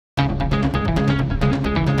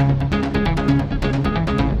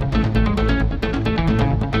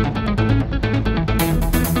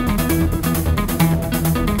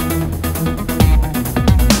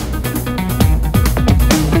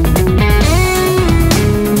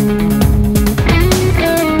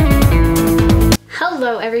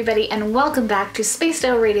everybody, and welcome back to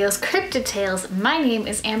Spacedale Radio's Cryptid Tales. My name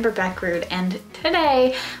is Amber Beckrud, and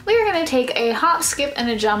today we are going to take a hop, skip, and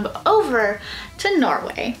a jump over to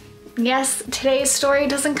Norway. Yes, today's story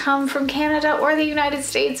doesn't come from Canada or the United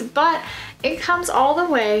States, but it comes all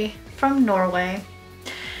the way from Norway.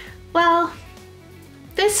 Well,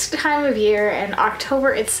 this time of year and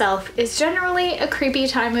October itself is generally a creepy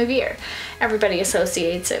time of year. Everybody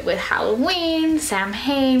associates it with Halloween,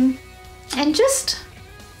 Samhain, and just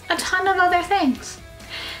a ton of other things.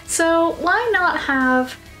 So why not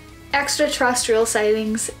have extraterrestrial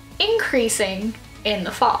sightings increasing in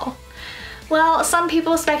the fall? Well, some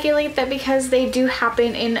people speculate that because they do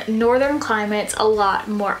happen in northern climates a lot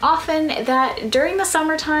more often, that during the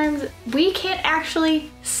summer times we can't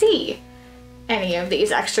actually see any of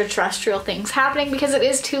these extraterrestrial things happening because it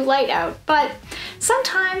is too light out. But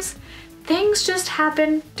sometimes things just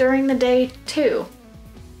happen during the day too.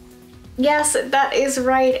 Yes, that is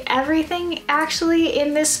right. Everything actually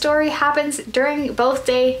in this story happens during both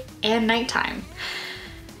day and nighttime.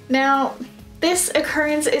 Now, this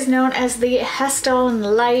occurrence is known as the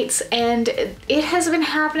Hessdalen lights, and it has been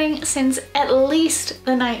happening since at least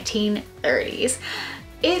the 1930s.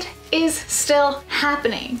 It is still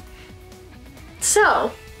happening.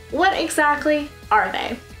 So, what exactly are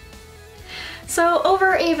they? So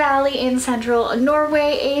over a valley in central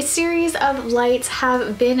Norway, a series of lights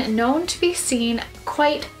have been known to be seen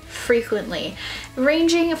quite frequently,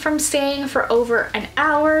 ranging from staying for over an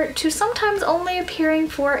hour to sometimes only appearing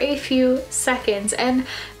for a few seconds, and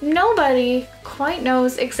nobody quite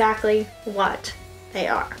knows exactly what they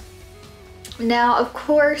are. Now, of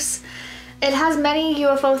course, it has many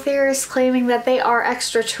UFO theorists claiming that they are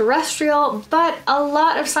extraterrestrial, but a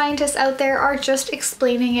lot of scientists out there are just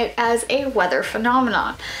explaining it as a weather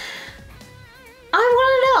phenomenon. I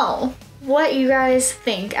want to know what you guys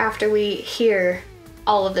think after we hear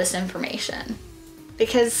all of this information,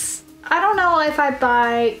 because I don't know if I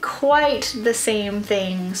buy quite the same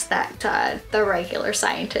things that the regular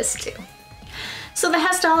scientists do. So the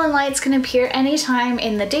Hessdalen lights can appear anytime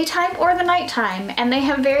in the daytime or the nighttime, and they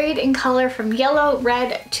have varied in color from yellow,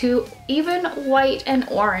 red, to even white and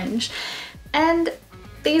orange. And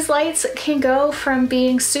these lights can go from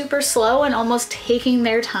being super slow and almost taking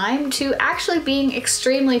their time to actually being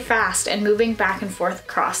extremely fast and moving back and forth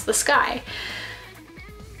across the sky.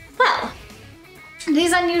 Well,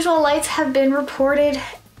 these unusual lights have been reported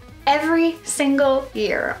every single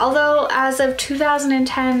year, although as of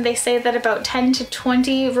 2010 they say that about 10 to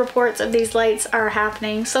 20 reports of these lights are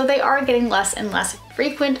happening, so they are getting less and less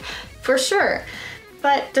frequent for sure.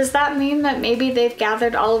 But does that mean that maybe they've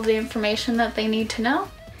gathered all of the information that they need to know?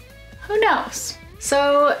 Who knows?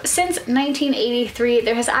 So since 1983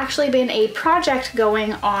 there has actually been a project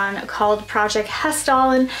going on called Project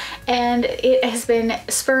Hessdalen, and it has been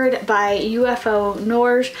spurred by UFO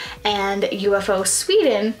Norge and UFO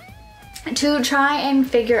Sweden to try and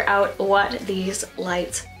figure out what these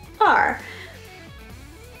lights are.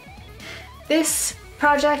 This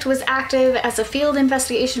project was active as a field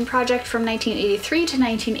investigation project from 1983 to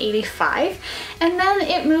 1985, and then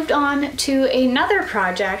it moved on to another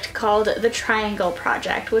project called the Triangle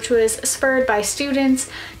Project, which was spurred by students,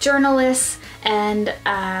 journalists, and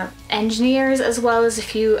engineers, as well as a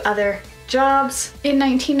few other jobs in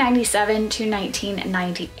 1997 to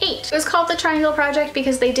 1998. It was called the Triangle Project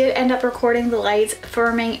because they did end up recording the lights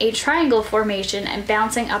forming a triangle formation and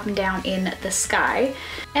bouncing up and down in the sky.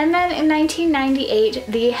 And then in 1998,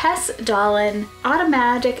 the Hessdalen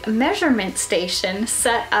Automatic Measurement Station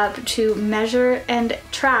set up to measure and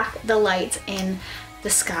track the lights in the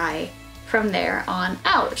sky from there on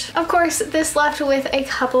out. Of course, this left us with a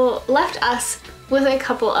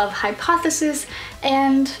couple of hypotheses,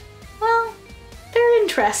 and well, they're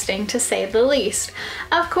interesting to say the least.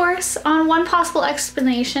 Of course, on one possible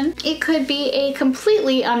explanation, it could be a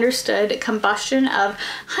completely understood combustion of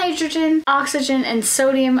hydrogen, oxygen, and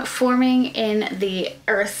sodium forming in the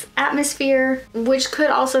Earth's atmosphere, which could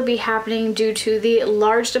also be happening due to the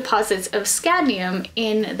large deposits of scandium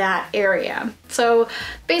in that area. So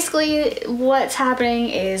basically what's happening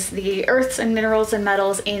is the Earth's and minerals and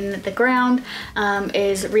metals in the ground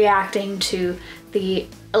is reacting to the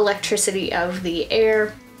electricity of the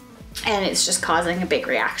air, and it's just causing a big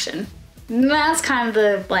reaction. And that's kind of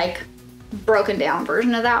the broken down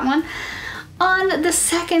version of that one. On the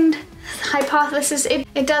second hypothesis,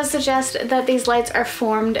 it does suggest that these lights are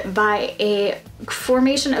formed by a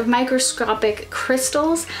formation of microscopic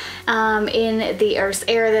crystals in the Earth's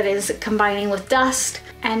air that is combining with dust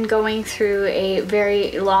and going through a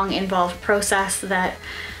very long involved process that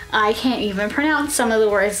I can't even pronounce some of the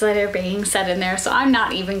words that are being said in there, so I'm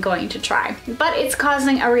not even going to try. But it's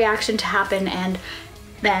causing a reaction to happen and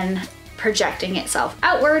then projecting itself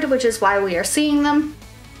outward, which is why we are seeing them.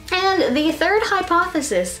 And the third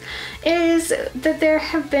hypothesis is that there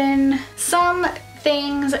have been some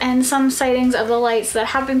things and some sightings of the lights that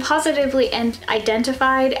have been positively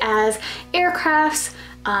identified as aircrafts,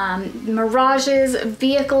 mirages,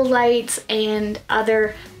 vehicle lights, and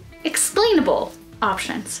other explainable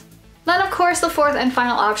options. Then of course the fourth and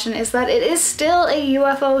final option is that it is still a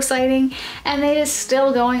UFO sighting and it is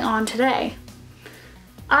still going on today.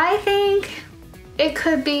 I think it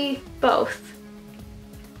could be both.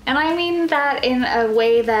 And I mean that in a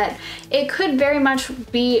way that it could very much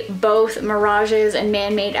be both mirages and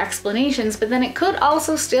man-made explanations, but then it could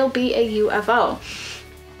also still be a UFO.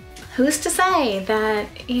 Who's to say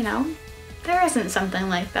that, you know, there isn't something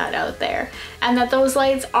like that out there, and that those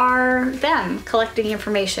lights are them collecting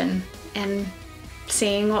information and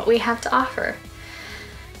seeing what we have to offer?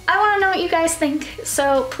 I want to know what you guys think,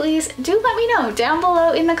 so please do let me know down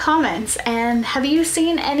below in the comments. And have you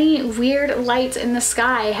seen any weird lights in the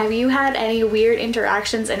sky? Have you had any weird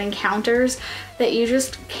interactions and encounters that you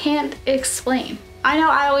just can't explain? I know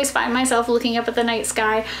I always find myself looking up at the night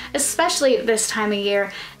sky, especially this time of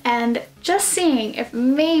year, and just seeing if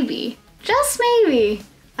maybe, just maybe,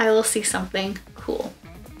 I will see something cool.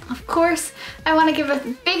 Of course, I want to give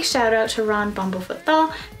a big shout out to Ron Bumblefoot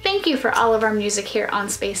THAL. Thank you for all of our music here on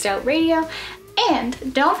Spaced Out Radio.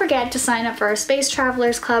 And don't forget to sign up for our Space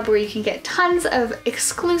Travelers Club, where you can get tons of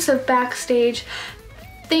exclusive backstage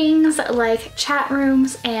things like chat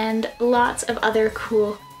rooms and lots of other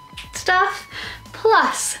cool stuff.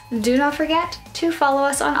 Plus, do not forget to follow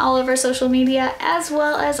us on all of our social media as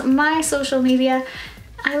well as my social media.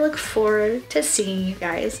 I look forward to seeing you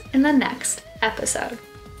guys in the next episode.